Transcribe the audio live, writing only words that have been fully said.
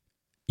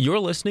You're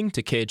listening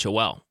to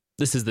KHOL.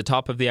 This is the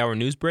top of the hour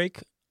news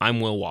break. I'm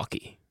Will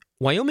Walkie.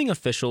 Wyoming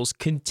officials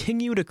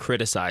continue to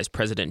criticize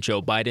President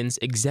Joe Biden's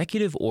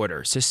executive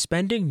order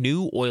suspending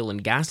new oil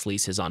and gas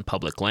leases on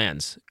public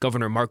lands.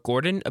 Governor Mark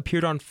Gordon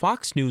appeared on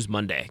Fox News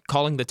Monday,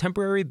 calling the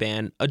temporary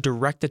ban a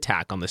direct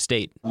attack on the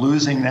state.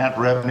 Losing that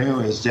revenue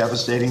is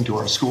devastating to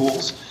our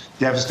schools,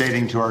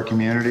 devastating to our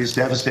communities,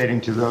 devastating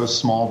to those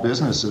small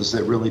businesses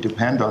that really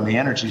depend on the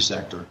energy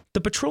sector.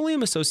 The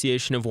Petroleum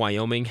Association of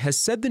Wyoming has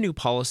said the new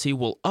policy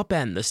will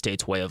upend the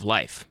state's way of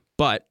life.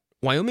 But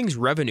Wyoming's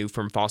revenue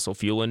from fossil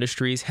fuel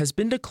industries has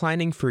been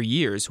declining for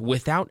years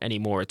without any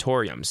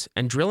moratoriums,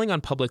 and drilling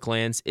on public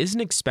lands isn't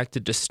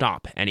expected to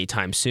stop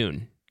anytime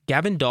soon.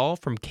 Gavin Dahl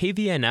from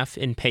KVNF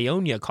in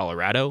Paonia,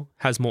 Colorado,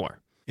 has more.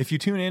 If you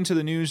tune into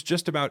the news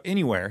just about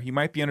anywhere, you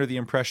might be under the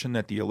impression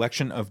that the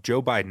election of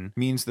Joe Biden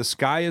means the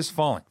sky is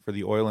falling for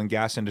the oil and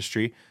gas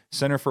industry.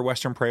 Center for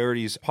Western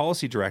Priorities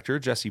Policy Director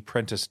Jesse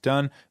Prentice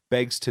Dunn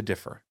begs to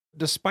differ.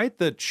 Despite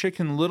the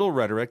Chicken Little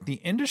rhetoric, the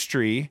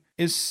industry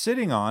is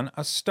sitting on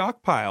a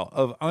stockpile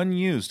of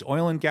unused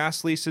oil and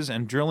gas leases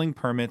and drilling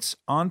permits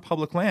on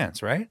public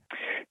lands, right?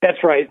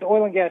 That's right. The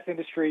oil and gas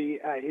industry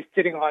is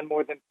sitting on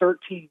more than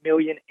 13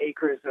 million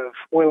acres of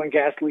oil and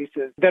gas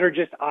leases that are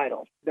just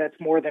idle. That's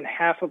more than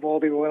half of all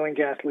the oil and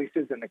gas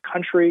leases in the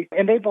country.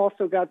 And they've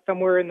also got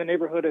somewhere in the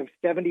neighborhood of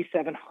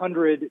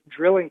 7,700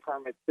 drilling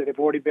permits that have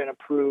already been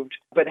approved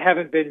but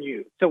haven't been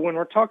used. So when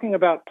we're talking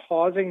about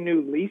pausing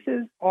new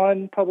leases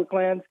on public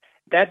lands,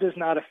 that does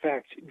not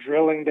affect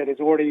drilling that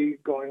is already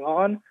going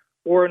on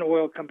or an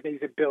oil company's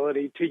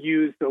ability to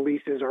use the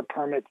leases or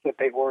permits that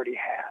they already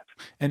have.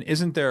 And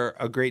isn't there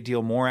a great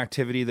deal more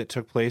activity that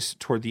took place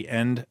toward the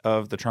end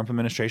of the Trump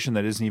administration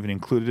that isn't even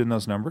included in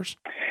those numbers?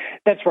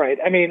 That's right.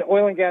 I mean,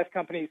 oil and gas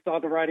companies saw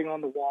the writing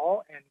on the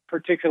wall, and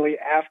particularly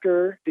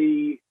after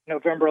the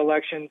November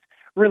elections,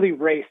 really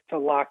raced to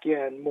lock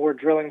in more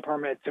drilling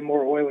permits and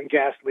more oil and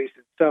gas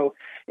leases. So,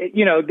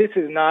 this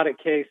is not a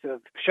case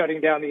of shutting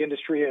down the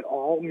industry at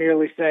all,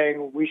 merely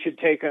saying we should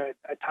take a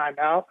time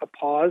out, a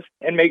pause,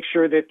 and make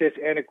sure that this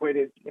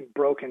antiquated and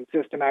broken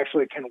system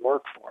actually can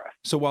work for us.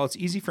 So while it's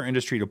easy for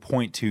industry to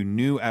point to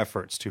new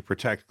efforts to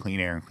protect clean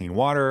air and clean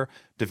water,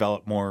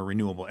 develop more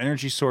renewable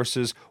energy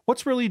sources,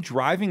 what's really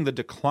driving the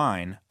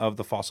decline of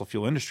the fossil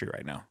fuel industry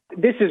right now?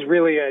 This is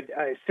really a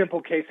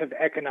simple case of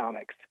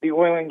economics. The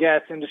oil and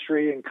gas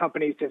industry and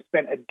companies have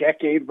spent a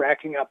decade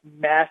racking up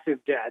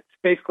massive debts,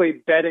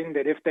 basically betting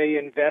that if they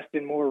invest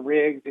in more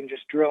rigs and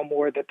just drill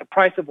more, that the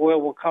price of oil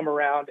will come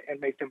around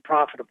and make them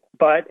profitable.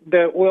 But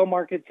the oil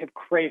markets have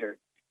cratered.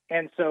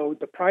 And so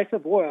the price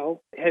of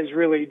oil has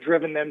really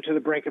driven them to the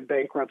brink of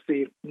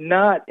bankruptcy,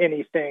 not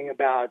anything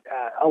about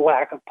a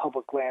lack of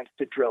public lands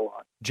to drill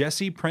on.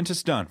 Jesse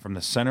Prentice Dunn from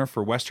the Center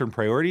for Western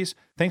Priorities,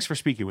 thanks for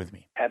speaking with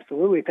me.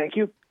 Absolutely. Thank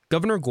you.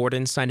 Governor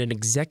Gordon signed an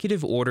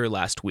executive order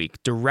last week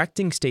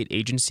directing state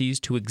agencies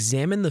to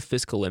examine the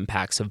fiscal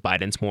impacts of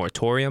Biden's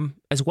moratorium,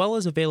 as well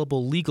as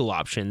available legal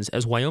options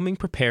as Wyoming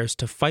prepares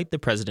to fight the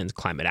president's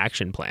climate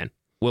action plan.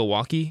 Will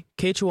Walkie,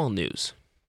 KHOL News.